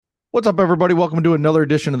What's up, everybody? Welcome to another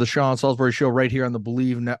edition of the Sean Salisbury Show right here on the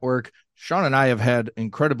Believe Network. Sean and I have had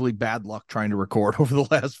incredibly bad luck trying to record over the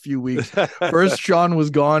last few weeks. First, Sean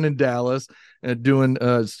was gone in Dallas and doing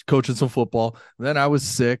coaching some football. Then I was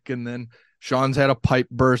sick, and then Sean's had a pipe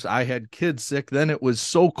burst. I had kids sick. Then it was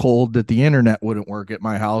so cold that the internet wouldn't work at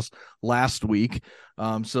my house last week.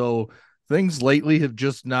 So things lately have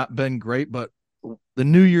just not been great, but the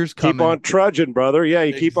New Year's Keep coming. on trudging, brother. Yeah,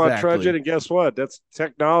 you keep on trudging, Exactly. and guess what? That's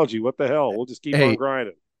technology. What the hell? We'll just keep on Hey,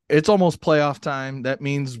 grinding. it's almost playoff time. That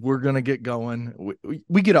means we're going to get going.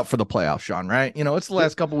 We get up for the playoffs, Sean, right? You know, it's the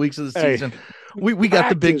last couple weeks of the Hey, season. We got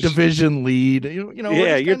the big practice. division lead. We're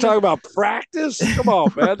Yeah, just you're kind of talking about practice? Come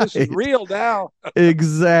on, man. This is right. real now. Yes,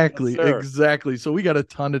 Exactly. sir. Exactly. So we got a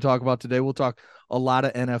ton to talk about today. We'll talk a lot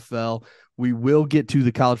of NFL. We will get to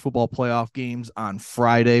the college football playoff games on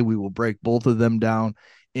Friday. We will break both of them down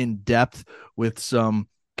in depth with some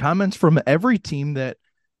comments from every team that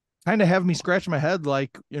kind of have me scratch my head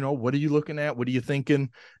like, what are you looking at? What are you thinking?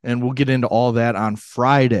 And we'll get into all that on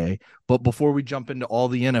Friday. But before we jump into all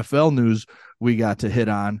the NFL news we got to hit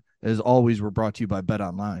on, as always, we're brought to you by Bet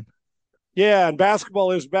Online. Yeah, and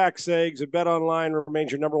basketball is back, Sags, and Bet Online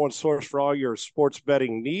remains your number one source for all your sports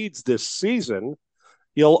betting needs this season.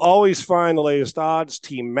 You'll always find the latest odds,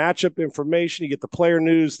 team matchup information. You get the player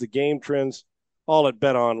news, the game trends, all at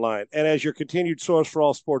Bet Online. And as your continued source for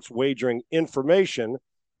all sports wagering information,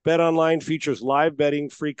 Bet Online features live betting,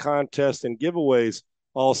 free contests, and giveaways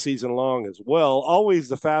all season long as well. Always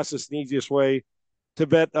the fastest and easiest way to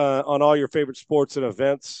bet on all your favorite sports and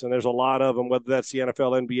events. And there's a lot of them, whether that's the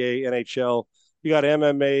NFL, NBA, NHL. You got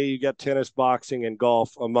MMA, you got tennis, boxing, and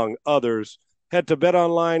golf, among others. Head to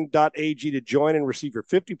betonline.ag to join and receive your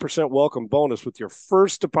 50% welcome bonus with your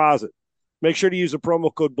first deposit. Make sure to use the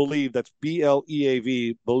promo code BELIEVE, that's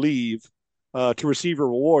BLEAV, BELIEVE, to receive your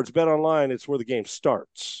rewards. Bet Online, it's where the game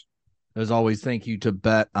starts. As always, thank you to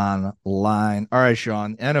Bet Online. All right,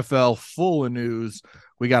 Sean, NFL full of news.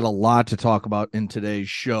 We got a lot to talk about in today's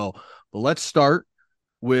show. But let's start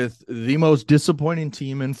with the most disappointing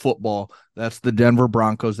team in football. That's the Denver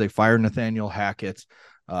Broncos. They fired Nathaniel Hackett.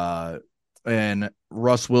 And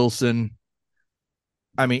Russ Wilson,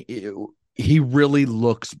 I mean, he really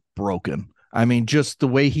looks broken. I mean, just the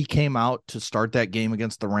way he came out to start that game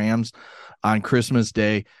against the Rams on Christmas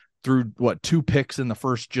Day, threw two picks in the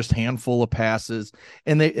first just handful of passes,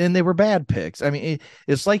 and they were bad picks. I mean,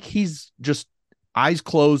 it's like he's just eyes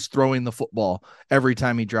closed throwing the football every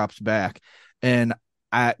time he drops back. And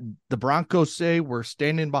the Broncos say we're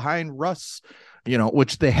standing behind Russ,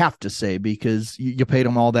 which they have to say because you paid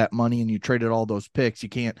him all that money and you traded all those picks. You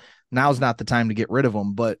can't, now's not the time to get rid of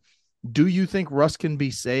them. But do you think Russ can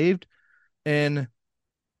be saved? And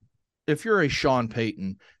if you're a Sean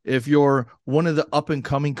Payton, if you're one of the up and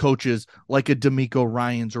coming coaches like a D'Amico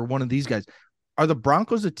Ryans or one of these guys, are the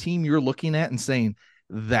Broncos a team you're looking at and saying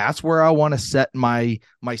that's where I want to set my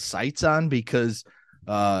sights on? Because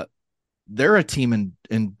they're a team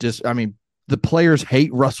I mean, the players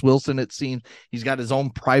hate Russ Wilson. It seems he's got his own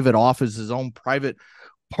private office, his own private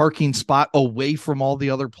parking spot away from all the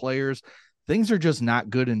other players. Things are just not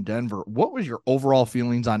good in Denver. What was your overall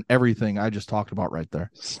feelings on everything I just talked about right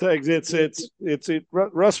there?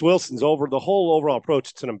 Russ Wilson's over the whole overall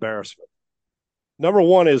approach. It's an embarrassment. Number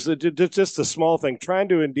one is just a small thing. Trying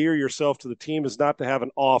to endear yourself to the team is not to have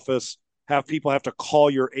an office, have people have to call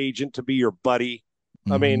your agent to be your buddy.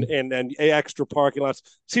 I mean, Mm-hmm. and extra parking lots.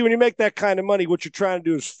 See, when you make that kind of money, what you're trying to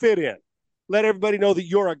do is fit in. Let everybody know that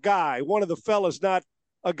you're a guy. One of the fellas, not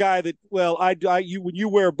a guy that, well, you when you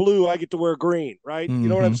wear blue, I get to wear green, right? You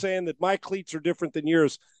know what I'm Mm-hmm. saying? That my cleats are different than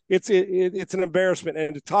yours. It's an embarrassment.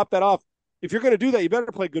 And to top that off, if you're going to do that, you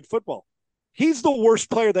better play good football. He's the worst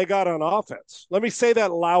player they got on offense. Let me say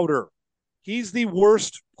that louder. He's the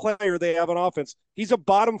worst player they have on offense. He's a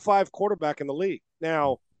bottom five quarterback in the league.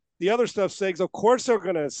 Now, the other stuff says, of course, they're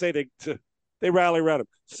going to say they rally around him.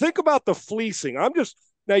 Think about the fleecing.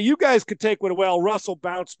 Now you guys could take what, well, Russell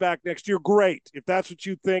bounced back next year. Great. If that's what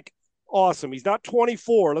you think, awesome. He's not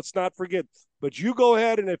 24. Let's not forget. But you go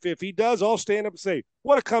ahead, and if he does, I'll stand up and say,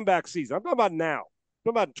 what a comeback season. I'm talking about now.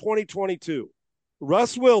 I'm talking about 2022.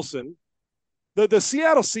 Russ Wilson, the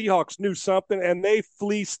Seattle Seahawks knew something, and they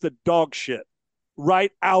fleeced the dog shit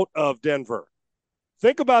right out of Denver.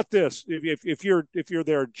 Think about this: if you're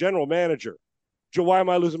their general manager, why am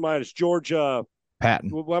I losing my mind? It's George. Patton.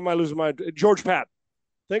 Why am I losing my mind? George Patton.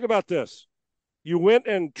 Think about this: you went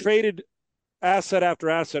and traded asset after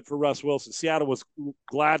asset for Russ Wilson. Seattle was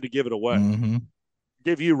glad to give it away, Mm-hmm.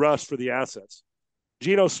 give you Russ for the assets.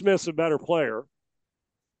 Geno Smith's a better player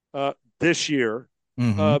this year.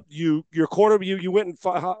 Mm-hmm. You went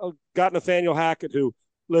and got Nathaniel Hackett, who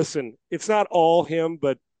listen, it's not all him,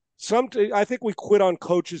 but I think we quit on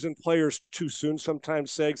coaches and players too soon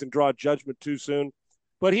sometimes, Segs, and draw judgment too soon.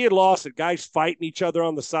 But he had lost it. Guys fighting each other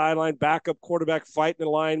on the sideline, backup quarterback fighting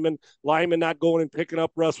the lineman not going and picking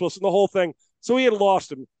up Russ Wilson, the whole thing. So he had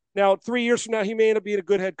lost him. Now, 3 years from now, he may end up being a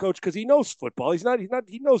good head coach because he knows football.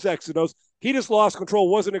 He knows X and O's. He just lost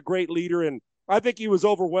control, wasn't a great leader. And I think he was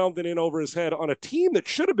overwhelmed and in over his head on a team that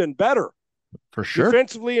should have been better. For sure.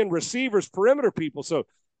 Defensively and receivers, perimeter people. So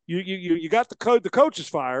you got the coach is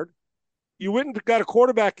fired. You went and got a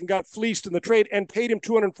quarterback and got fleeced in the trade and paid him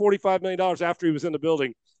 $245 million after he was in the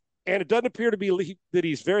building. And it doesn't appear to be that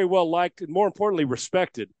he's very well liked and, more importantly,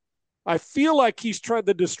 respected. I feel like he's tried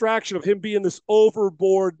the distraction of him being this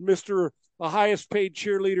overboard Mr. the highest paid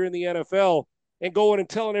cheerleader in the NFL and going and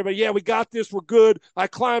telling everybody, yeah, we got this, we're good. I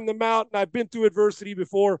climbed the mountain. I've been through adversity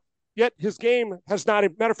before. Yet his game has not,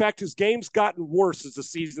 matter of fact, his game's gotten worse as the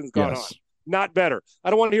season's gone on, not better. I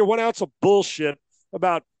don't want to hear 1 ounce of bullshit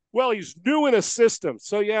about, well, he's new in a system.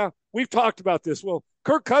 So, yeah, we've talked about this. Well,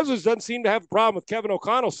 Kirk Cousins doesn't seem to have a problem with Kevin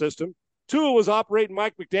O'Connell's system. Tua was operating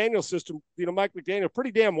Mike McDaniel's system, Mike McDaniel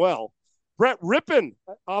pretty damn well. Brett Rippon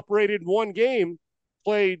operated one game,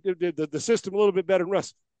 played the system a little bit better than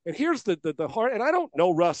Russ. And here's the hard, and I don't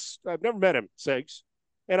know Russ. I've never met him, Segs,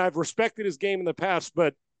 and I've respected his game in the past,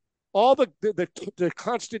 but all the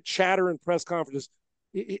constant chatter in press conferences,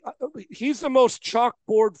 he's the most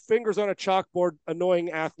chalkboard, fingers on a chalkboard,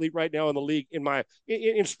 annoying athlete right now in the league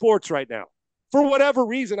in sports right now. For whatever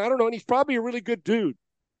reason, I don't know, and he's probably a really good dude.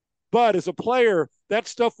 But as a player, that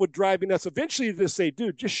stuff would drive me nuts. Eventually, you just say,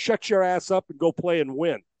 dude, just shut your ass up and go play and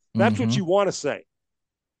win. That's what you want to say.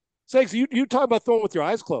 Segs, you talk about throwing with your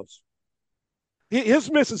eyes closed. His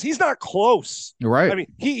misses, he's not close. You're right. I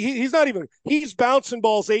mean, he's not even, he's bouncing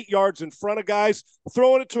balls 8 yards in front of guys,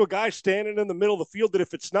 throwing it to a guy standing in the middle of the field that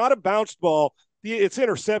if it's not a bounced ball, it's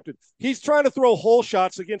intercepted. He's trying to throw hole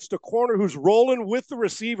shots against a corner who's rolling with the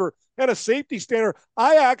receiver and a safety stander.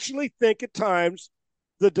 I actually think at times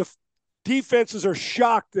the defenses are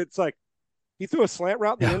shocked. It's like he threw a slant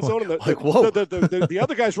route in the end zone, and the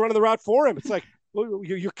other guy's running the route for him. It's like, well,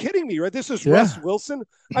 you're kidding me, right? This is Russ Wilson.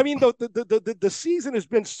 I mean, the season has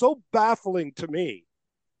been so baffling to me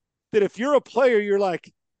that if you're a player, you're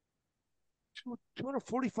like,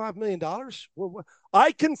 $245 million? Well,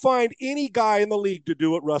 I can find any guy in the league to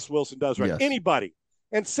do what Russ Wilson does, right? Yes. Anybody.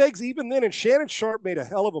 And Segs, even then, and Shannon Sharp made a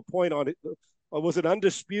hell of a point on it. Was it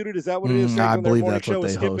Undisputed? Is that what it is? I believe that's what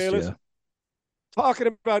they host, yeah. Talking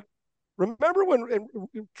about, remember when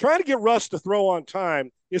trying to get Russ to throw on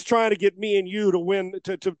time is trying to get me and you to win,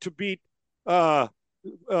 to beat the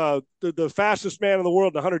fastest man in the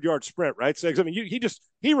world in the 100-yard sprint, right? So, I mean,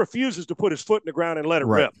 he refuses to put his foot in the ground and let it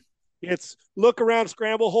rip. It's look around,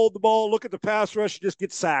 scramble, hold the ball, look at the pass rush, just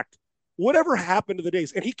get sacked. Whatever happened to the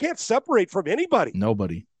days? And he can't separate from anybody.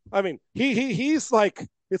 Nobody. I mean, he's like,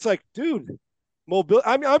 it's like, dude, mobility.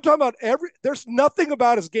 I mean, I'm talking about there's nothing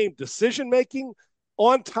about his game, decision-making,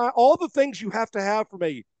 on time, all the things you have to have from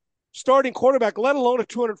a starting quarterback, let alone a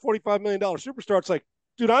 $245 million superstar. It's like,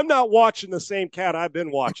 dude, I'm not watching the same cat I've been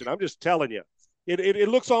watching. I'm just telling you. It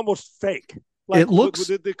looks almost fake. Like, it looks.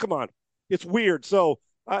 Come on. It's weird. So,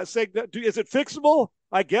 is it fixable?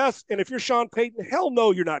 I guess. And if you're Sean Payton, hell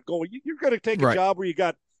no, you're not going. You're going to take a job where you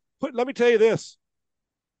got – let me tell you this.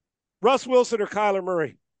 Russ Wilson or Kyler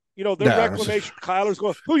Murray. Their reclamation. Kyler's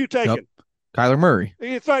going, who are you taking? Nope. Kyler Murray.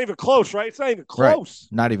 It's not even close, right? It's not even close.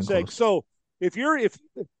 Right. Not even close. So if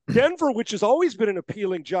Denver, which has always been an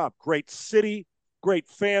appealing job, great city, great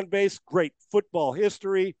fan base, great football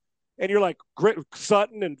history, and you're like, great,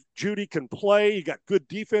 Sutton and Judy can play. You got good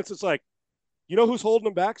defense. It's like, you know who's holding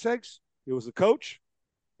them back, Segs? It was the coach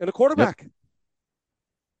and the quarterback. Yep.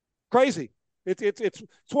 Crazy. It's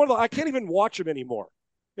one of the, I can't even watch him anymore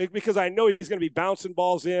because I know he's going to be bouncing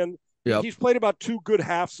balls in. Yep. He's played about 2 good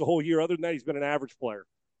halves the whole year. Other than that, he's been an average player.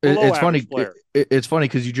 It's funny. It's funny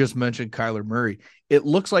because you just mentioned Kyler Murray. It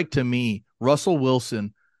looks like to me, Russell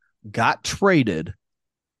Wilson got traded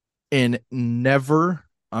and never,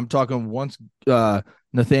 I'm talking once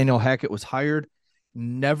Nathaniel Hackett was hired,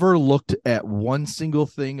 never looked at one single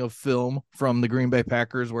thing of film from the Green Bay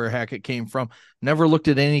Packers where Hackett came from, never looked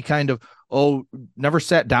at any kind of, never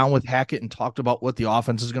sat down with Hackett and talked about what the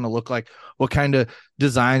offense is going to look like, what kind of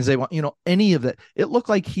designs they want, any of that. It looked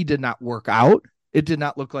like he did not work out. It did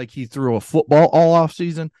not look like he threw a football all off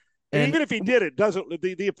season. And even if he did, it doesn't,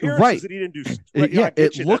 the appearances that he didn't do.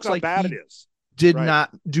 It looks like bad it is. Did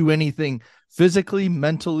not do anything physically,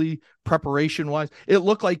 mentally, preparation-wise. It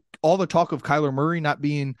looked like all the talk of Kyler Murray not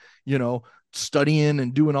being, studying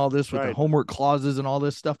and doing all this with the homework clauses and all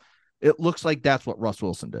this stuff. It looks like that's what Russ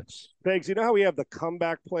Wilson did. Thanks. You know how we have the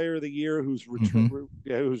comeback player of the year who's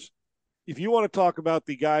if you want to talk about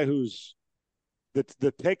the guy who's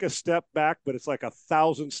the take a step back, but it's like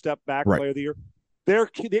 1,000-step back Right. player of the year.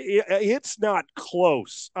 It's not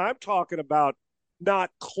close. I'm talking about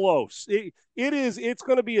not close. It's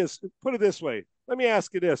going to be put it this way. Let me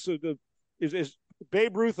ask you this: is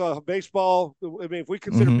Babe Ruth a baseball? I mean, if we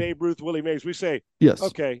consider Babe Ruth, Willie Mays, we say yes.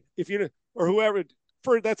 Okay, if you or whoever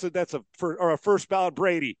that's a first ballot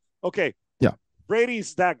Brady. Okay, yeah,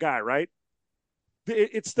 Brady's that guy, right?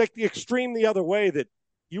 It's like the extreme the other way that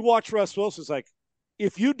you watch Russ Wilson's like.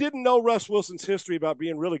 If you didn't know Russ Wilson's history about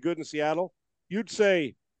being really good in Seattle, you'd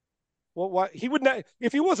say, well, why he would not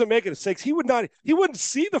if he wasn't making mistakes, he wouldn't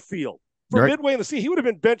see the field for midway in the season. He would have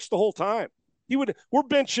been benched the whole time. We're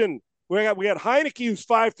benching. We had Heineke who's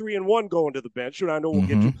 5-3-1 going to the bench, and I know we'll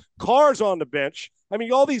get to Carr's on the bench. I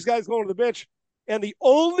mean, all these guys going to the bench, and the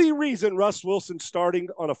only reason Russ Wilson's starting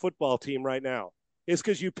on a football team right now is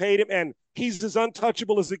because you paid him, and he's as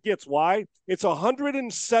untouchable as it gets. Why? It's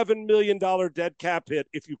 $107 million dead cap hit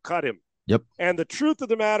if you cut him. Yep. And the truth of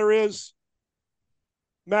the matter is,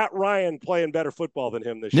 Matt Ryan playing better football than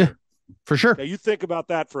him this year. For sure. Now, you think about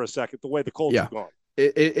that for a second, the way the Colts have gone.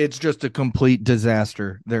 It's just a complete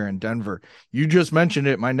disaster there in Denver. You just mentioned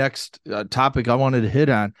it. My next topic I wanted to hit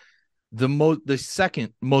on, the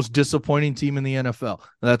second most disappointing team in the NFL.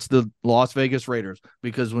 That's the Las Vegas Raiders.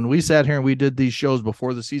 Because when we sat here and we did these shows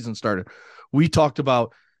before the season started, we talked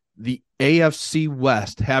about the AFC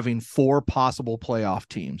West having 4 possible playoff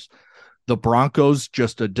teams. The Broncos,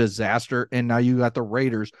 just a disaster. And now you got the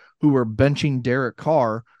Raiders, who were benching Derek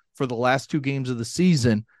Carr for the last 2 games of the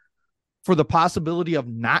season for the possibility of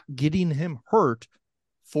not getting him hurt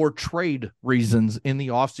for trade reasons in the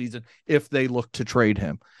offseason if they look to trade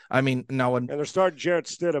him. I mean, now and they're starting Jarrett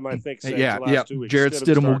Stidham, I think. Yeah. 2 weeks. Jarrett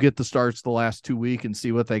Stidham will get the starts the last 2 weeks and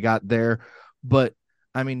see what they got there. But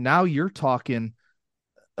I mean, now you're talking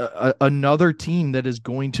another team that is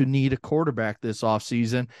going to need a quarterback this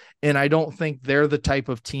offseason. And I don't think they're the type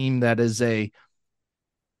of team that is a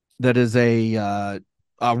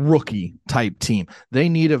rookie type team. They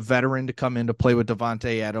need a veteran to come in to play with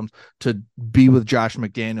Devontae Adams, to be with Josh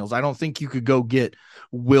McDaniels. I don't think you could go get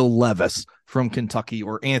Will Levis from Kentucky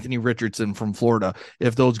or Anthony Richardson from Florida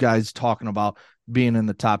if those guys talking about being in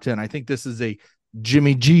the top 10. I think this is a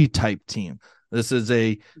Jimmy G type team. This is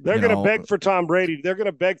they're going to beg for Tom Brady. They're going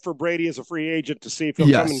to beg for Brady as a free agent to see if he'll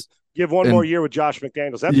come and give one more year with Josh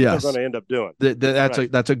McDaniels. That's what they're going to end up doing.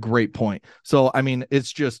 That's a great point. So, I mean, it's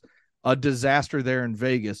just a disaster there in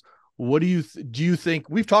Vegas. What do you think?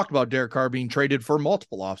 We've talked about Derek Carr being traded for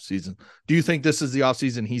multiple off seasons. Do you think this is the off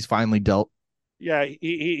season he's finally dealt? Yeah,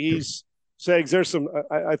 he's saying there's some.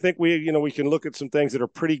 I think we can look at some things that are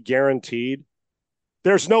pretty guaranteed.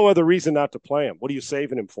 There's no other reason not to play him. What are you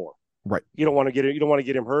saving him for? Right. You don't want to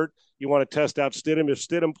get him hurt. You want to test out Stidham. If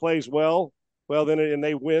Stidham plays well then and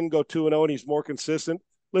they win, go 2-0, and he's more consistent.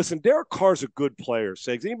 Listen, Derek Carr's a good player.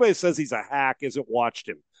 Segs. Anybody says he's a hack hasn't watched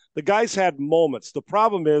him. The guy's had moments. The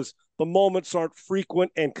problem is the moments aren't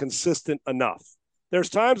frequent and consistent enough. There's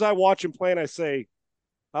times I watch him play and I say,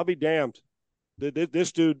 I'll be damned.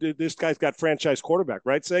 This guy's got franchise quarterback,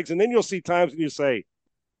 right, Segs? And then you'll see times when you say,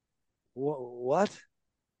 what?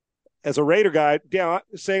 As a Raider guy,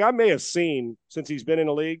 saying I may have seen, since he's been in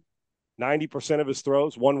the league, 90% of his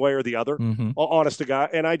throws one way or the other, honest to God.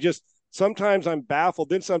 And sometimes I'm baffled.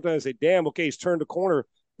 Then sometimes I say, damn, okay, he's turned a corner.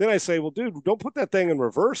 Then I say, well, dude, don't put that thing in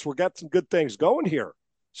reverse. We've got some good things going here.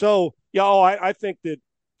 So, I think that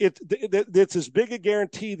it's as big a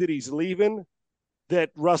guarantee that he's leaving that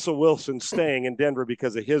Russell Wilson's staying in Denver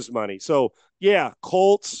because of his money. So, yeah,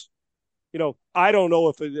 Colts, I don't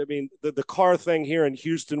know the Carr thing here in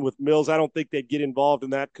Houston with Mills, I don't think they'd get involved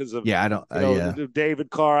in that because of David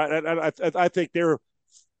Carr. I think they're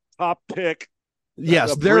top pick.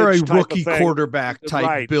 Yes, they're a rookie quarterback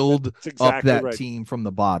type build up that team from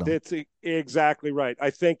the bottom. That's exactly right.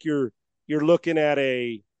 I think you're looking at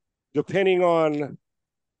depending on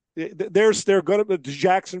they're going to be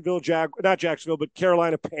not Jacksonville, but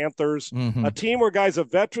Carolina Panthers, a team where guys are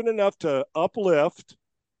veteran enough to uplift.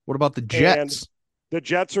 What about the Jets? The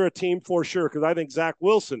Jets are a team for sure because I think Zach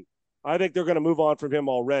Wilson, I think they're going to move on from him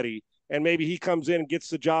already. And maybe he comes in and gets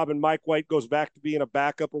the job and Mike White goes back to being a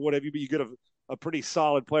backup or whatever, but you get a pretty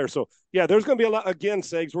solid player. So, yeah, there's going to be a lot. Again,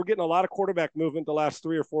 Segs, we're getting a lot of quarterback movement the last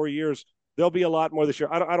 3 or 4 years. There'll be a lot more this year.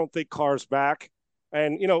 I don't think Carr's back.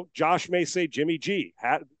 And, Josh may say Jimmy G.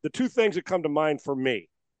 The 2 things that come to mind for me.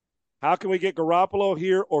 How can we get Garoppolo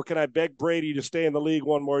here, or can I beg Brady to stay in the league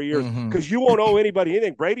 1 more year? Because you won't owe anybody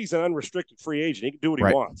anything. Brady's an unrestricted free agent. He can do what he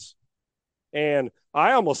wants. And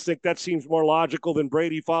I almost think that seems more logical than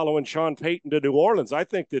Brady following Sean Payton to New Orleans. I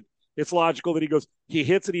think that it's logical that he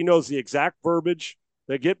hits it. He knows the exact verbiage.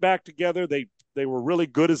 They get back together. They were really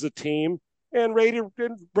good as a team. And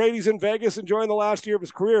Brady's in Vegas enjoying the last year of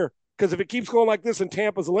his career. Because if it keeps going like this and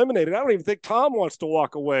Tampa's eliminated, I don't even think Tom wants to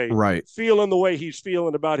walk away Right. feeling the way he's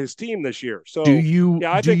feeling about his team this year. Do So, you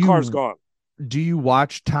yeah, I do think Carr's you gone. do you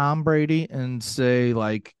watch Tom Brady and say,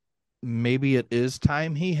 like, maybe it is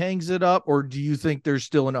time he hangs it up, or do you think there's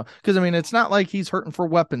still enough? Because I mean, it's not like he's hurting for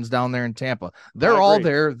weapons down there in Tampa. They're all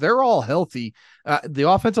there. They're all healthy. The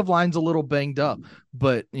offensive line's a little banged up,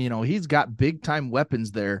 but he's got big time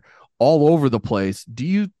weapons there all over the place. Do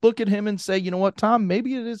you look at him and say, you know what, Tom,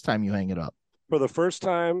 maybe it is time you hang it up? For the first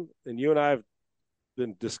time, and you and I have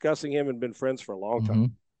been discussing him and been friends for a long time.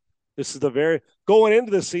 Mm-hmm. This is going into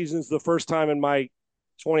this season is the first time in my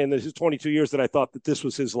 22 years that I thought that this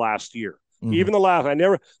was his last year. Mm-hmm. Even the last,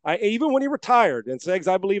 even when he retired, and Segs,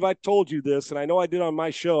 I believe I told you this, and I know I did on my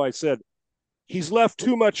show. I said, he's left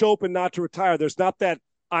too much open not to retire. There's not that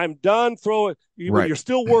I'm done, throw it. When you're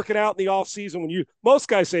still working out in the off season, most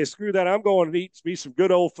guys say, screw that, I'm going to eat me some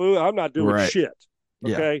good old food. I'm not doing shit.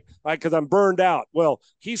 Okay. Because I'm burned out. Well,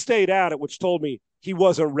 he stayed at it, which told me he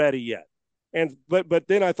wasn't ready yet. But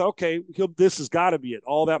then I thought, okay, this has got to be it.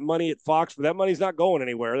 All that money at Fox, but that money's not going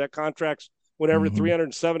anywhere. That contract's whatever,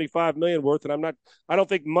 $375 million worth. And I don't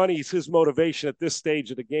think money's his motivation at this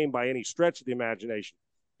stage of the game by any stretch of the imagination.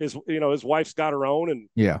 His wife's got her own and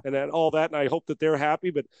then all that. And I hope that they're happy,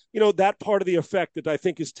 but that part of the effect that I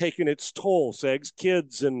think is taking its toll, Segs,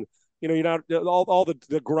 kids, and you're not all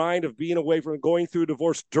the grind of being away from going through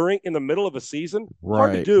divorce in the middle of a season.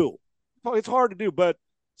 Hard to do. It's hard to do, but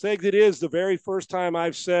Segs, it is the very first time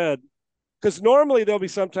I've said, because normally there'll be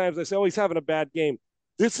sometimes I say, oh, he's having a bad game.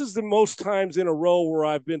 This is the most times in a row where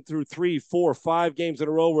I've been through 3, 4, 5 games in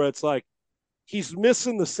a row where it's like he's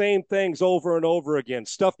missing the same things over and over again.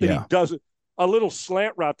 Stuff that he doesn't. A little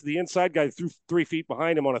slant route to the inside guy threw 3 feet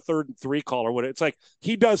behind him on a 3rd and 3 call or whatever. It's like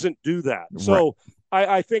he doesn't do that. Right. So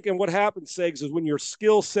I think, and what happens, Segs, is when your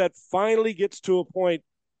skill set finally gets to a point,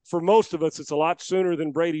 for most of us, it's a lot sooner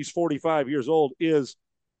than Brady's 45 years old, is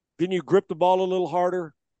then you grip the ball a little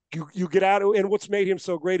harder. You get out, and what's made him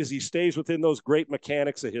so great is he stays within those great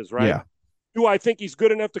mechanics of his, right? Yeah. Do I think he's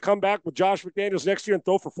good enough to come back with Josh McDaniels next year and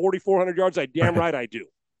throw for 4,400 yards? Damn right I do.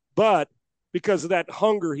 But because of that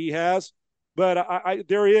hunger he has, but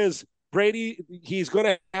there is Brady. He's going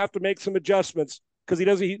to have to make some adjustments because he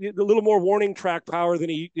a little more warning track power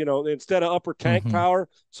than instead of upper tank power.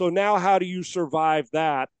 So now how do you survive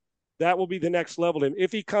that? That will be the next level. And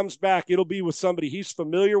if he comes back, it'll be with somebody he's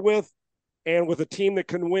familiar with and with a team that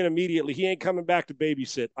can win immediately. He ain't coming back to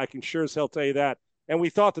babysit. I can sure as hell tell you that. And we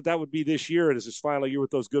thought that would be this year. It is his final year with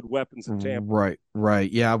those good weapons in Tampa.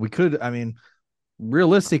 Right. Yeah, we could. I mean,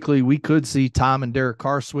 realistically, we could see Tom and Derek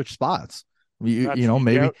Carr switch spots.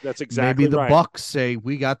 Maybe that's exactly maybe the Bucks say,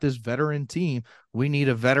 we got this veteran team. We need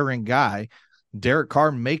a veteran guy. Derek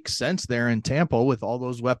Carr makes sense there in Tampa with all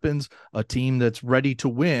those weapons, a team that's ready to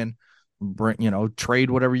win.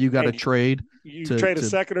 Trade whatever you got to trade. You trade a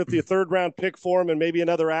second or the 3rd round pick for him and maybe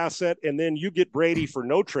another asset, and then you get Brady for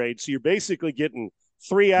no trade. So you're basically getting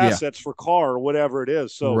 3 assets for Carr or whatever it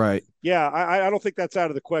is. So I don't think that's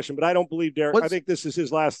out of the question, but I don't believe Derek. I think this is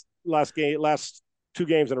his last 2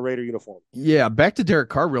 games in a Raider uniform. Yeah, back to Derek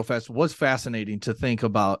Carr real fast. It was fascinating to think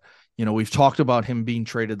about. We've talked about him being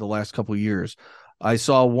traded the last couple of years. I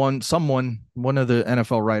saw one of the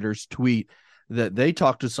NFL writers tweet that they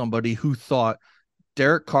talked to somebody who thought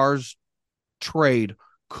Derek Carr's trade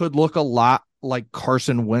could look a lot like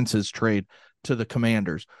Carson Wentz's trade to the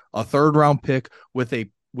Commanders, a 3rd round pick with a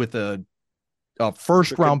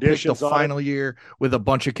 1st round pick the final year with a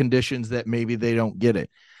bunch of conditions that maybe they don't get it.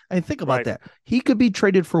 I mean, think about that. He could be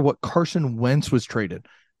traded for what Carson Wentz was traded.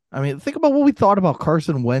 I mean, think about what we thought about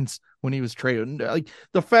Carson Wentz when he was traded. Like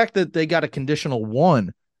the fact that they got a conditional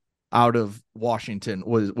 1 out of Washington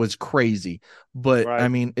was crazy. But I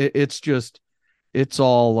mean, it's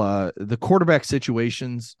all the quarterback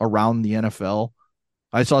situations around the NFL.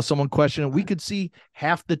 I saw someone question it. We could see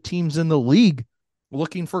half the teams in the league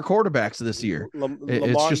looking for quarterbacks this year.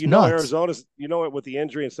 It's just nuts. Arizona's, with the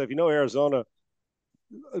injury and stuff, Arizona,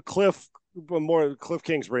 Cliff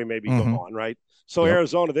Kingsbury maybe gone, right? So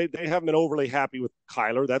Arizona, they haven't been overly happy with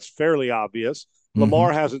Kyler. That's fairly obvious.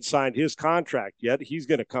 Lamar hasn't signed his contract yet. He's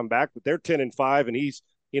going to come back, but they're 10-5, and he's,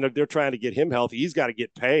 they're trying to get him healthy. He's got to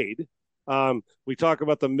get paid. We talk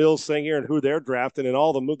about the Mills thing here and who they're drafting, and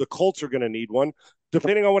all the Colts are going to need one.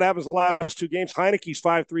 Depending on what happens the last 2 games, Heineke's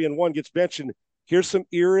 5-3-1 gets benched. And here's some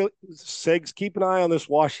eerie Segs. Keep an eye on this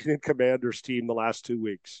Washington Commanders team the last 2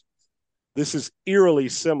 weeks. This is eerily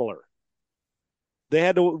similar. They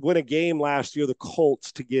had to win a game last year, the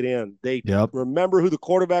Colts, to get in. They Yep. remember who the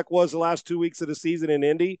quarterback was the last 2 weeks of the season in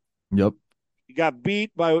Indy? Yep. He got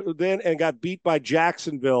beat by then and got beat by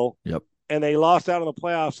Jacksonville. Yep. And they lost out in the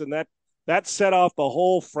playoffs. And that set off the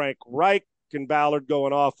whole Frank Reich and Ballard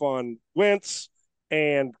going off on Wentz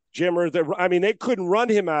and Jimmer. I mean, they couldn't run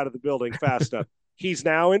him out of the building fast enough. He's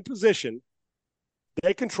now in position.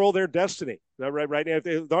 They control their destiny. Right now,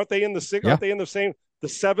 aren't they in the sixth? Yeah. Aren't they in the same? The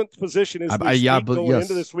seventh position is going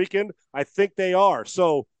into this weekend. I think they are.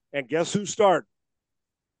 So, and guess who's starting?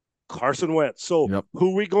 Carson Wentz. So,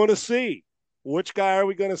 Who are we going to see? Which guy are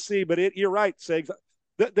we going to see? But you're right, Segs.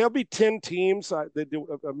 There'll be 10 teams.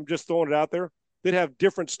 I'm just throwing it out there that have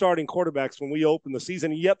different starting quarterbacks when we open the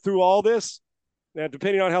season. Yet through all this, now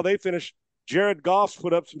depending on how they finish, Jared Goff's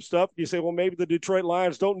put up some stuff. You say, well, maybe the Detroit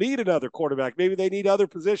Lions don't need another quarterback. Maybe they need other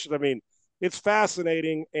positions. I mean, it's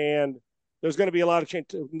fascinating, and there's going to be a lot of change.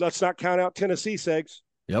 Let's not count out Tennessee, Segs.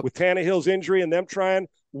 Yep. With Tannehill's injury and them trying,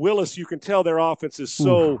 Willis, you can tell their offense is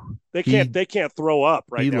so they can't throw up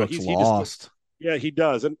right now. He looks lost. He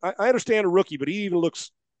does. And I understand a rookie, but he even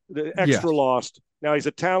looks extra lost. Now, he's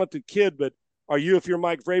a talented kid, but are you, if you're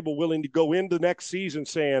Mike Vrabel, willing to go into next season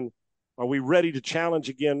saying, are we ready to challenge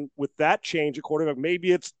again with that change at quarterback?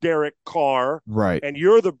 Maybe it's Derek Carr, right? And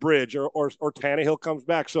you're the bridge, or Tannehill comes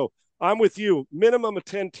back. So I'm with you. Minimum of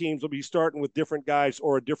 10 teams will be starting with different guys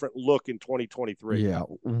or a different look in 2023. Yeah.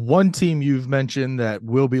 One team you've mentioned that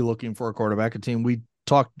will be looking for a quarterback, a team we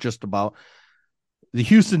talked just about, the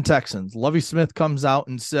Houston Texans. Lovie Smith comes out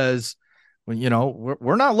and says, well,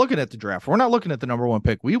 we're not looking at the draft. We're not looking at the number one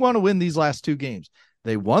pick. We want to win these last two games.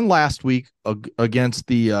 They won last week against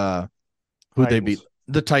the who they beat,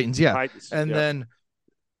 the Titans. Yeah. Titans, and then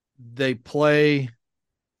they play,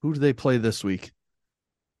 who do they play this week?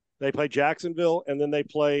 They play Jacksonville, and then they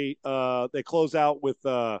play. They close out with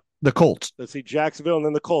the Colts. Let's see, Jacksonville, and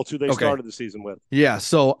then the Colts, who they started the season with. Yeah.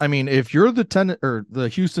 So I mean, if you're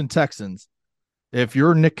the Houston Texans, if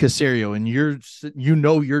you're Nick Caserio and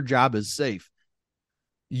your job is safe,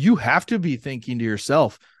 you have to be thinking to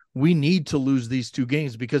yourself, we need to lose these two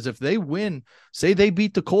games, because if they win, say they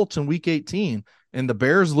beat the Colts in week 18 and the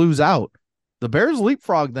Bears lose out, the Bears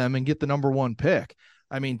leapfrog them and get the number one pick.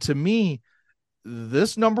 I mean, to me,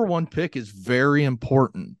 this number one pick is very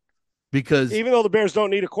important, because even though the Bears don't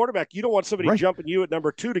need a quarterback, you don't want somebody jumping you at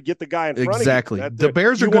number 2 to get the guy in front of you. Exactly. The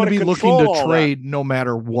Bears are going to be looking to trade no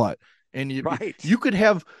matter what. And you could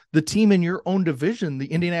have the team in your own division,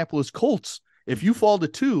 the Indianapolis Colts. If you fall to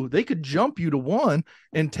 2, they could jump you to 1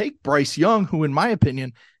 and take Bryce Young, who in my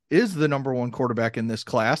opinion is the number one quarterback in this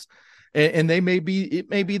class. And it may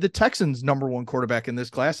be the Texans' number one quarterback in this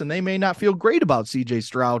class, and they may not feel great about CJ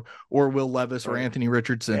Stroud or Will Levis or Anthony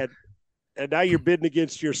Richardson. And now you're bidding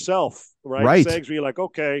against yourself, right? Right. Segs, where you're like,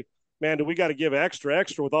 okay, man, do we got to give extra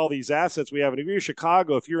with all these assets we have? And if you're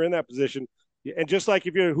Chicago, if you're in that position, and just like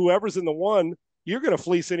if you're whoever's in the 1, you're going to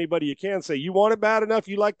fleece anybody you can. Say, you want it bad enough,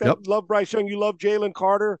 you like that, love Bryce Young, you love Jalen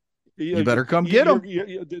Carter. You better come get him.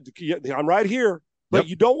 I'm right here. But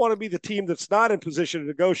you don't want to be the team that's not in position to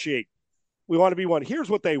negotiate. We want to be one. Here's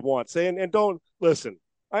what they want. Say, and don't listen.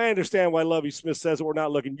 I understand why Lovie Smith says that we're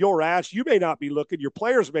not looking. Your ass, you may not be looking. Your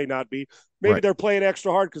players may not be. Maybe they're playing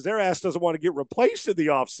extra hard because their ass doesn't want to get replaced in the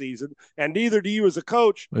offseason, and neither do you as a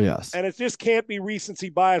coach. Yes. And it just can't be recency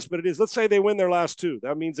bias, but it is. Let's say they win their last 2.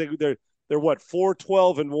 That means they're what,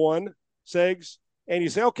 4-12-1, Segs? And you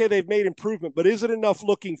say, okay, they've made improvement, but is it enough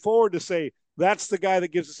looking forward to say, that's the guy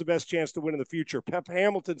that gives us the best chance to win in the future? Pep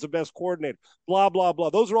Hamilton's the best coordinator, blah, blah, blah.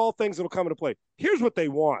 Those are all things that will come into play. Here's what they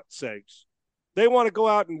want, Segs. They want to go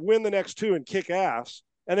out and win the next 2 and kick ass,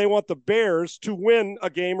 and they want the Bears to win a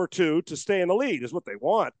game or 2 to stay in the lead is what they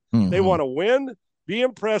want. Mm-hmm. They want to win, be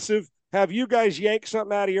impressive, have you guys yank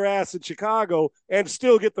something out of your ass in Chicago and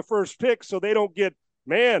still get the first pick so they don't get,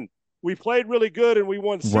 man, we played really good and we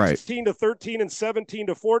won 16-13 and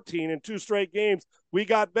 17-14 in 2 straight games. We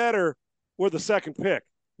got better. We're the second pick.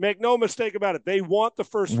 Make no mistake about it. They want the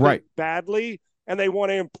first pick badly, and they want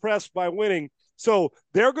to impress by winning. So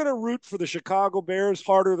they're going to root for the Chicago Bears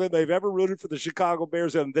harder than they've ever rooted for the Chicago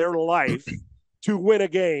Bears in their life to win a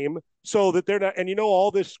game, so that they're not – and all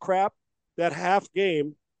this crap, that half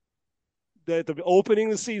game, the opening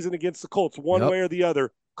the season against the Colts, one way or the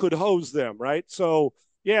other, could hose them, right? So,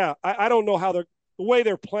 yeah, I don't know how the way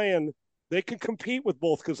they're playing – they can compete with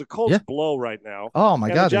both because the Colts blow right now. Oh my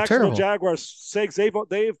God, they're terrible. The Jaguars,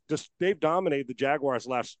 they've dominated the Jaguars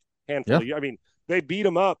last handful of years. I mean, they beat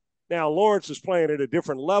them up. Now Lawrence is playing at a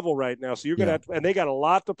different level right now, so you're gonna have to, and they got a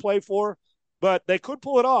lot to play for, but they could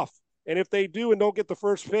pull it off. And if they do and don't get the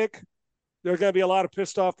first pick, There are going to be a lot of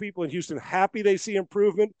pissed off people in Houston, happy they see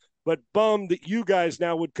improvement, but bummed that you guys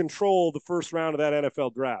now would control the first round of that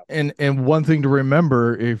NFL draft. And one thing to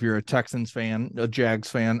remember, if you're a Texans fan, a Jags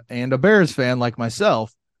fan, and a Bears fan like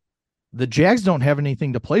myself, the Jags don't have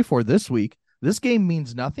anything to play for this week. This game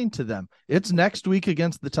means nothing to them. It's next week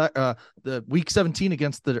against the week 17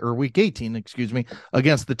 against or week 18, excuse me,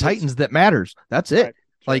 against the Titans that matters. That's it. Right.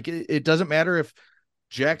 Like it doesn't matter if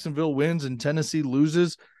Jacksonville wins and Tennessee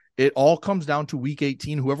loses. It all comes down to week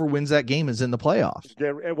 18. Whoever wins that game is in the playoffs.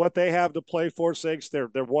 And what they have to play for, sakes, their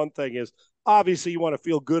one thing is obviously you want to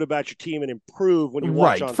feel good about your team and improve when you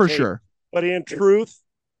watch on for tape. Sure. But in truth,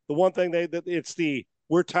 the one thing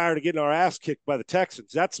we're tired of getting our ass kicked by the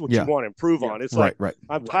Texans. That's what you want to improve on. It's right.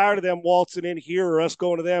 I'm tired of them waltzing in here or us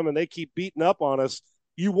going to them and they keep beating up on us.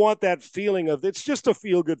 You want that feeling of it's just a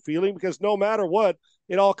feel good feeling because no matter what,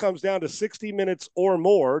 it all comes down to 60 minutes or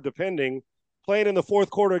more, depending, playing in the fourth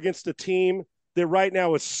quarter against a team that right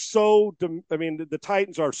now is so – I mean, the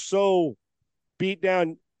Titans are so beat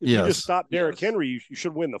down. If you just stop Derrick Henry, you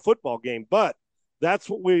should win the football game. But that's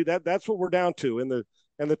what we're down to.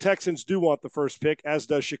 And the Texans do want the first pick, as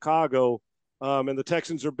does Chicago. And the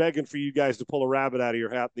Texans are begging for you guys to pull a rabbit out of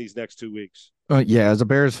your hat these next 2 weeks. As a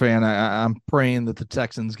Bears fan, I'm praying that the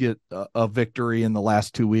Texans get a victory in the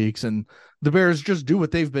last 2 weeks and the Bears just do what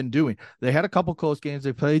they've been doing. They had a couple close games.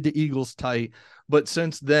 They played the Eagles tight, but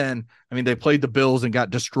since then, I mean, they played the Bills and got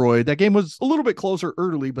destroyed. That game was a little bit closer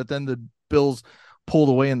early, but then the Bills pulled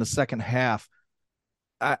away in the second half.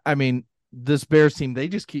 I mean, this Bears team, they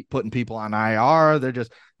just keep putting people on IR. They're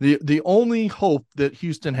just the only hope that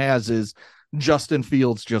Houston has is Justin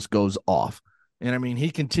Fields just goes off. And I mean, he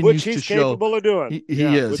continues to show capable of doing. He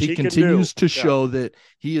is. He continues to show that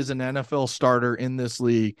he is an NFL starter in this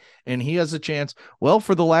league, and he has a chance. Well,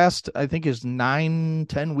 for the last, I think, is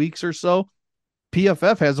 9-10 weeks or so,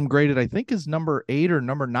 PFF has him graded, I think, as number 8 or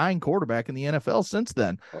number 9 quarterback in the NFL since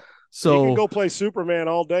then. So he can go play Superman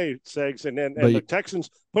all day, Segs. And the Texans,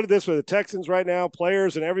 put it this way, the Texans right now,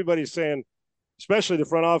 players and everybody's saying, especially the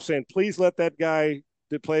front office, saying, please let that guy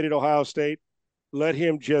that played at Ohio State, let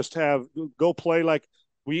him just go play like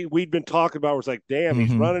we'd been talking about. It's like, damn,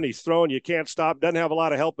 he's running, he's throwing, you can't stop, doesn't have a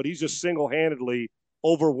lot of help, but he's just single-handedly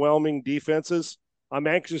overwhelming defenses. I'm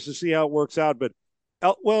anxious to see how it works out, but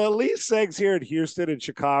well, at least Segs here in Houston and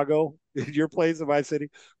Chicago, your place in my city,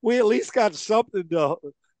 we at least got something to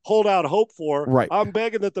hold out hope for. Right. I'm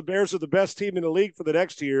begging that the Bears are the best team in the league for the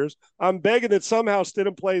next 2 years. I'm begging that somehow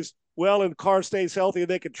Stidham plays well and Carr stays healthy and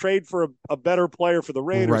they can trade for a better player for the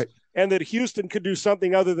Raiders. Right. And that Houston could do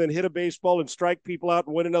something other than hit a baseball and strike people out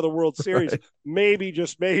and win another World Series. Right. Maybe,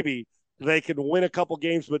 just maybe, they can win a couple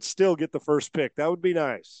games but still get the first pick. That would be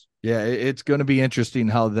nice. Yeah, it's going to be interesting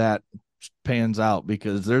how that pans out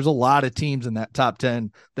because there's a lot of teams in that top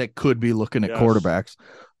 10 that could be looking at quarterbacks.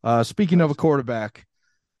 Speaking of a quarterback,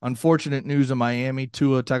 unfortunate news in Miami,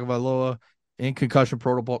 Tua Tagovailoa in concussion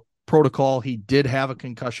protocol. He did have a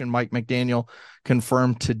concussion. Mike McDaniel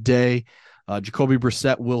confirmed today. Jacoby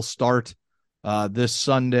Brissett will start this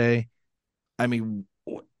Sunday. I mean,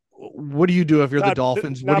 what do you do if you're the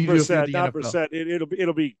Dolphins? What do you do if you're the NFL? Brissett.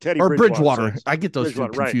 It'll be Teddy or Bridgewater. I get those two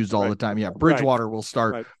confused all the time. Yeah, Bridgewater will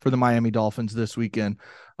start for the Miami Dolphins this weekend.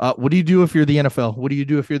 What do you do if you're the NFL? What do you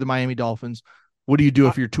do if you're the Miami Dolphins? What do you do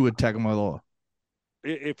if you're Tua Tagovailoa?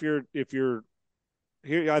 If you're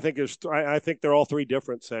here, I think they're all three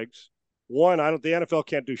different, Segs. One, the NFL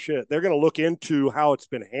can't do shit. They're going to look into how it's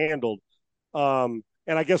been handled. And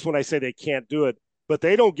I guess when I say they can't do it, but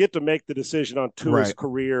they don't get to make the decision on Tua's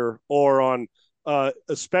career or on,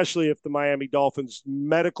 especially if the Miami Dolphins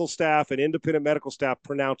medical staff and independent medical staff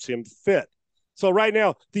pronounce him fit. So right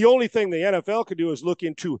now, the only thing the NFL can do is look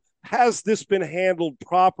into, has this been handled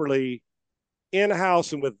properly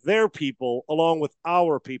in-house and with their people, along with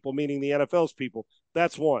our people, meaning the NFL's people?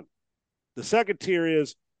 That's one. The second tier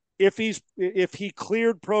is, if he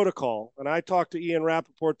cleared protocol, and I talked to Ian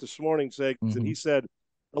Rappaport this morning, and he said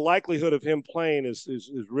the likelihood of him playing is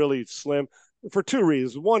really slim for two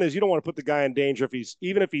reasons. One is you don't want to put the guy in danger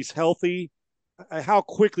even if he's healthy. How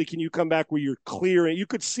quickly can you come back where you're clear? And you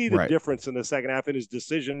could see the difference in the second half in his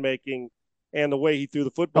decision making and the way he threw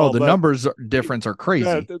the football. Oh, the numbers difference are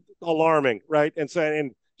crazy, alarming, right?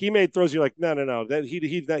 And he made throws. You're like, no, that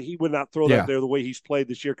he would not throw that there the way he's played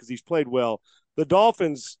this year because he's played well. The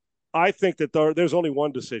Dolphins, I think that there's only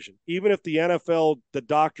one decision. Even if the NFL, the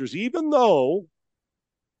doctors, even though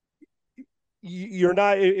you're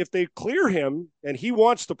not, if they clear him and he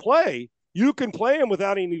wants to play, you can play him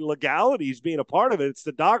without any legalities being a part of it. It's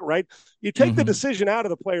the doc, right? You take the decision out of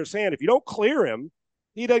the player's hand. If you don't clear him,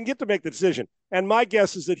 he doesn't get to make the decision. And my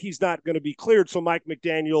guess is that he's not going to be cleared, so Mike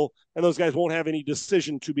McDaniel and those guys won't have any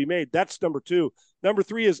decision to be made. That's number two. Number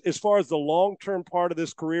three is as far as the long-term part of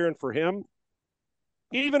this career and for him,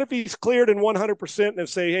 even if he's cleared in 100% and they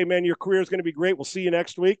say, hey, man, your career is going to be great, we'll see you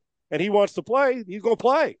next week, and he wants to play, he's going to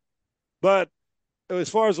play. But as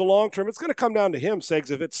far as the long term, it's going to come down to him,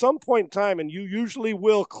 Segs. If at some point in time, and you usually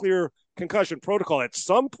will clear concussion protocol at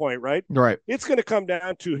some point, right? Right. It's going to come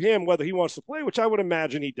down to him whether he wants to play, which I would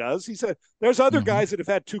imagine he does. He said there's other guys that have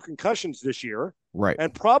had 2 concussions this year. Right.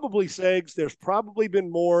 And probably, Segs, there's probably been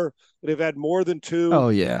more that have had more than 2. Oh,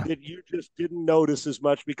 yeah. That you just didn't notice as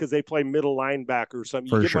much because they play middle linebacker or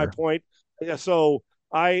something. You get my point? Yeah. So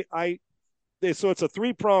so it's a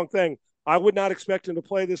 3-pronged thing. I would not expect him to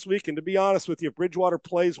play this week. And to be honest with you, if Bridgewater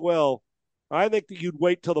plays well, I think that you'd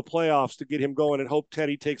wait till the playoffs to get him going and hope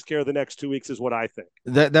Teddy takes care of the next 2 weeks is what I think.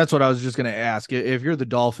 That's what I was just going to ask. If you're the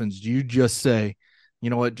Dolphins, do you just say,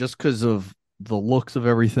 you know what, just because of the looks of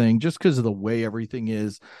everything, just because of the way everything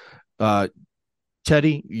is,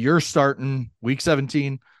 Teddy, you're starting week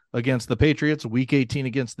 17 against the Patriots, week 18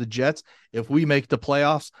 against the Jets. If we make the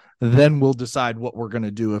playoffs, then we'll decide what we're going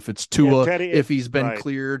to do. If it's Tua, Teddy, if he's been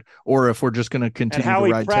cleared, or if we're just going to continue and how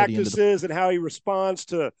to ride Teddy. How he practices and how he responds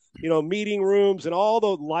to, meeting rooms and all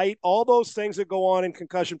those things that go on in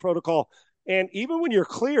concussion protocol. And even when you're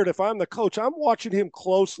cleared, if I'm the coach, I'm watching him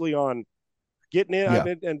closely on getting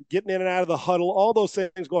in and getting in and out of the huddle, all those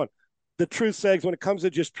things going. The truth, Segs, when it comes to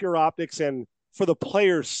just pure optics and for the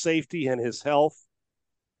player's safety and his health,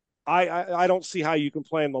 I don't see how you can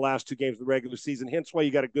play in the last 2 games of the regular season. Hence why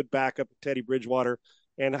you got a good backup, Teddy Bridgewater,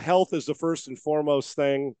 and health is the first and foremost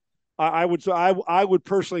thing. I would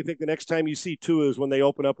personally think the next time you see Tua is when they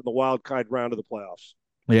open up in the wild card round of the playoffs.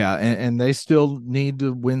 Yeah, and they still need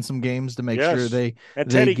to win some games to make sure they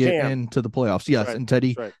get into the playoffs. Yes, right. And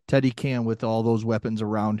Teddy can with all those weapons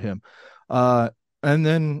around him. And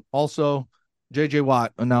then also J.J.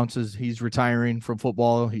 Watt announces he's retiring from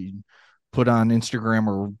football. He put on Instagram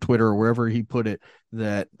or Twitter or wherever he put it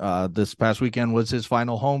that this past weekend was his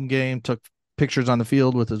final home game, took pictures on the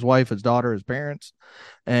field with his wife, his daughter, his parents.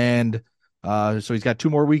 And so he's got 2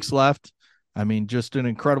 more weeks left. I mean, just an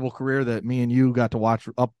incredible career that me and you got to watch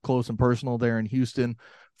up close and personal there in Houston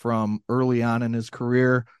from early on in his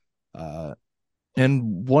career. And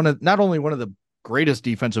not only one of the greatest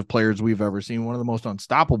defensive players we've ever seen, one of the most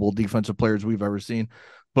unstoppable defensive players we've ever seen,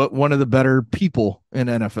 but one of the better people in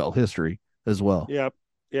NFL history as well. Yeah.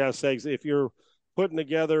 Yeah, Segs, if you're putting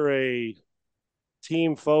together a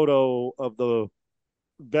team photo of the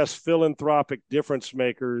best philanthropic difference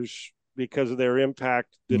makers because of their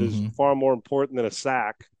impact that is far more important than a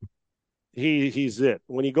sack, he's it.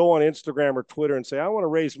 When you go on Instagram or Twitter and say, I want to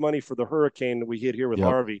raise money for the hurricane that we hit here with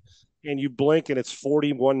Harvey, and you blink and it's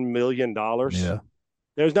 $41 million. Yeah.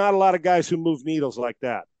 There's not a lot of guys who move needles like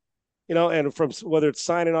that. And from whether it's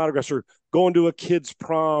signing autographs or going to a kid's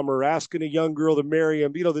prom or asking a young girl to marry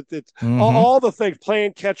him, all the things,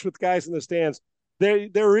 playing catch with guys in the stands.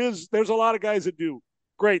 There's a lot of guys that do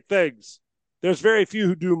great things. There's very few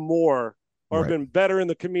who do more or have been better in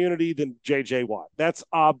the community than J.J. Watt. That's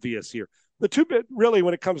obvious here. The two bit really,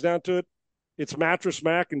 when it comes down to it, it's Mattress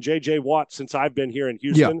Mac and J.J. Watt since I've been here in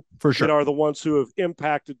Houston for sure. that are the ones who have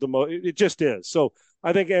impacted the most. It just is. So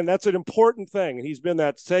I think, and that's an important thing. And he's been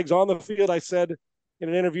that. Segs on the field, I said in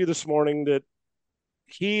an interview this morning that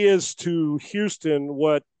he is to Houston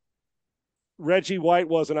what Reggie White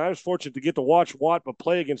was, and I was fortunate to get to watch Watt but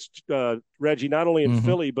play against Reggie not only in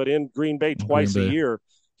Philly but in Green Bay twice a year.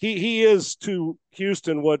 He is to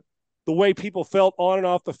Houston what the way people felt on and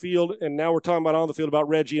off the field, and now we're talking about on the field about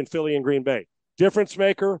Reggie and Philly and Green Bay. Difference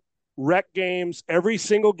maker, wreck games. Every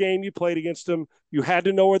single game you played against them, you had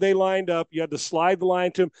to know where they lined up. You had to slide the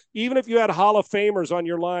line to him. Even if you had Hall of Famers on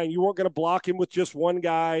your line, you weren't going to block him with just one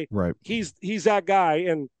guy. Right. He's that guy,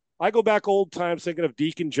 and I go back old times thinking of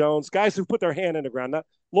Deacon Jones, guys who put their hand in the ground. Not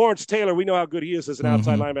Lawrence Taylor, we know how good he is as an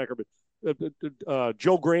outside linebacker, but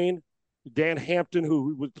Joe Green, Dan Hampton,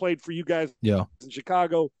 who played for you guys in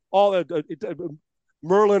Chicago, all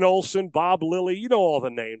Merlin Olsen, Bob Lilly, you know all the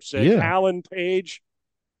names. Alan Page.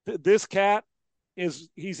 This cat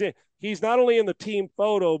he's not only in the team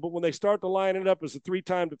photo, but when they start to line it up as a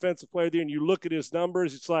 3-time defensive player there, and you look at his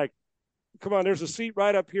numbers, it's like, come on, there's a seat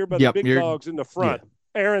right up here by the big dogs in the front.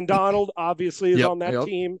 Aaron Donald obviously is on that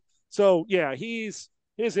team. So his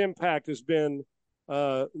impact has been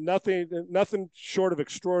nothing short of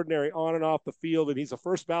extraordinary on and off the field, and he's a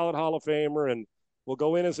first ballot Hall of Famer and will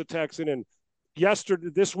go in as a Texan. And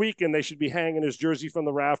this weekend, they should be hanging his jersey from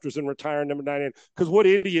the rafters and retiring number 99. Because what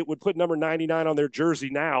idiot would put number 99 on their jersey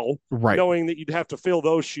now, Right. knowing that you'd have to fill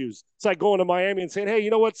those shoes? It's like going to Miami and saying, hey, you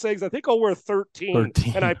know what, Segs? I think I'll wear 13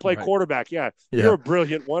 and I play quarterback. Yeah, you're a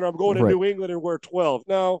brilliant one. I'm going to New England and wear 12.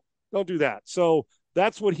 No, don't do that. So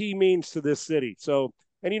that's what he means to this city. So,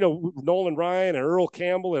 and, Nolan Ryan and Earl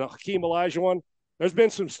Campbell and Hakeem Olajuwon, there's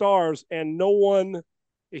been some stars, and no one,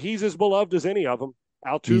 he's as beloved as any of them.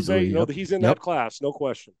 Altuve, he's in that class, no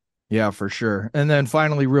question. Yeah, for sure. And then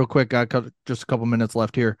finally, real quick, got just a couple minutes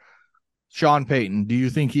left here. Sean Payton, do you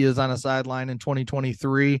think he is on a sideline in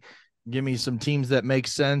 2023? Give me some teams that make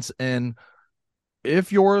sense. And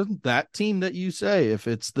if you're that team that you say, if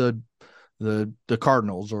it's the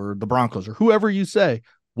Cardinals or the Broncos or whoever you say,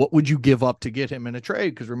 what would you give up to get him in a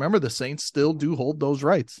trade? Because remember, the Saints still do hold those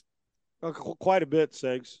rights. Quite a bit,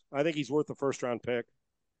 Segs. I think he's worth the first-round pick.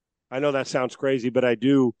 I know that sounds crazy, but I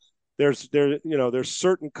do. There's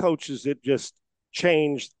certain coaches that just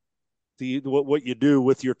change what you do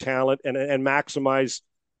with your talent and maximize,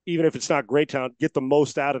 even if it's not great talent, get the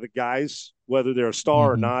most out of the guys, whether they're a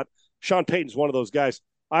star or not. Sean Payton's one of those guys.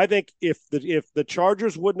 I think if the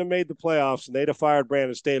Chargers wouldn't have made the playoffs and they'd have fired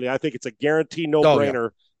Brandon Staley, I think it's a guarantee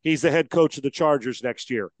no-brainer. He's the head coach of the Chargers next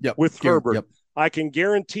year with Herbert. Yep. I can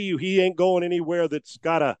guarantee you he ain't going anywhere that's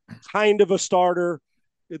got a kind of a starter,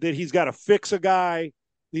 that he's got to fix a guy.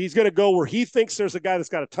 He's going to go where he thinks there's a guy that's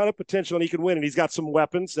got a ton of potential and he can win, and he's got some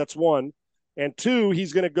weapons. That's one. And two,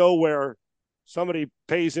 he's going to go where somebody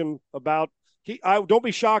pays him about – I don't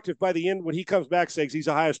be shocked if by the end when he comes back, says he's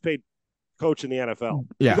the highest paid coach in the NFL.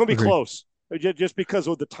 Yeah, he's going to be close just because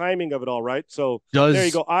of the timing of it all, right? So there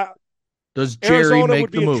you go. Does Jerry Arizona make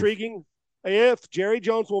would be the move? Intriguing if Jerry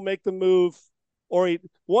Jones will make the move. Or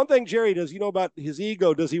one thing Jerry does, about his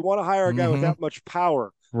ego, does he want to hire a guy with that much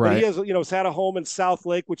power? Right. But he has, has had a home in South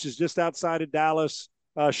Lake, which is just outside of Dallas.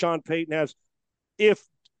 Sean Payton has. If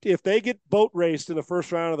they get boat raced in the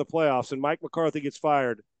first round of the playoffs and Mike McCarthy gets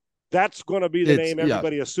fired, that's going to be the name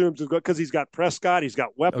everybody assumes is good because he's got Prescott, he's got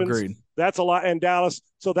weapons. Agreed. That's a lot. And Dallas.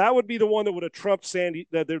 So that would be the one that would have trumped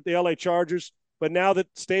the LA Chargers. But now that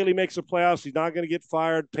Staley makes the playoffs, he's not going to get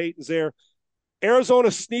fired. Payton's there.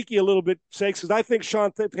 Arizona's sneaky a little bit, Sakes, because I think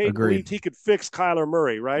Sean Payton believed he could fix Kyler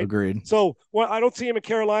Murray, right? Agreed. So I don't see him in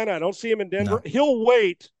Carolina. I don't see him in Denver. No. He'll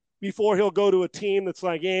wait before he'll go to a team that's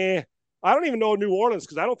like, I don't even know New Orleans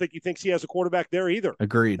because I don't think he thinks he has a quarterback there either.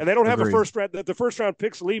 Agreed. And they don't have the first round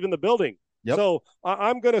picks leaving the building. Yep. So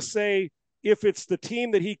I'm going to say if it's the team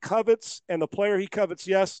that he covets and the player he covets,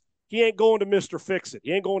 yes, he ain't going to Mr. Fix-It.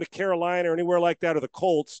 He ain't going to Carolina or anywhere like that or the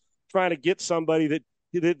Colts trying to get somebody that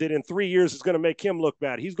in 3 years is going to make him look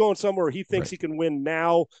bad. He's going somewhere he thinks he can win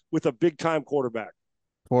now with a big-time quarterback.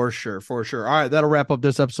 For sure. All right, that'll wrap up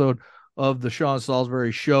this episode of the Sean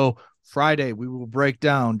Salisbury Show. Friday, we will break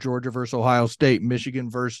down Georgia versus Ohio State, Michigan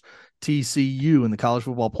versus TCU in the college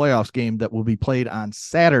football playoffs game that will be played on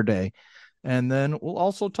Saturday. And then we'll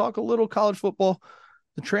also talk a little college football.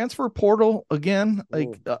 The transfer portal, again,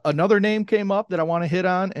 another name came up that I want to hit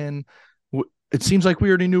on, and it seems like we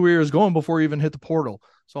already knew where he was going before he even hit the portal.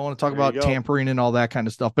 So I want to talk about tampering and all that kind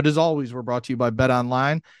of stuff. But as always, we're brought to you by Bet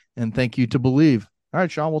Online, and thank you to Believe. All right,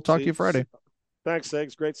 Sean, we'll talk to you Friday. Thanks,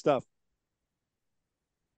 Segs. Great stuff.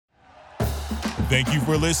 Thank you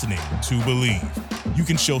for listening to Believe. You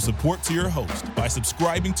can show support to your host by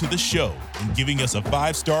subscribing to the show and giving us a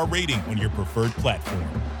 5-star rating on your preferred platform.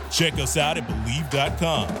 Check us out at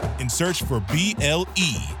Believe.com and search for BLEAV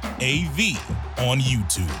on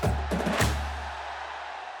YouTube.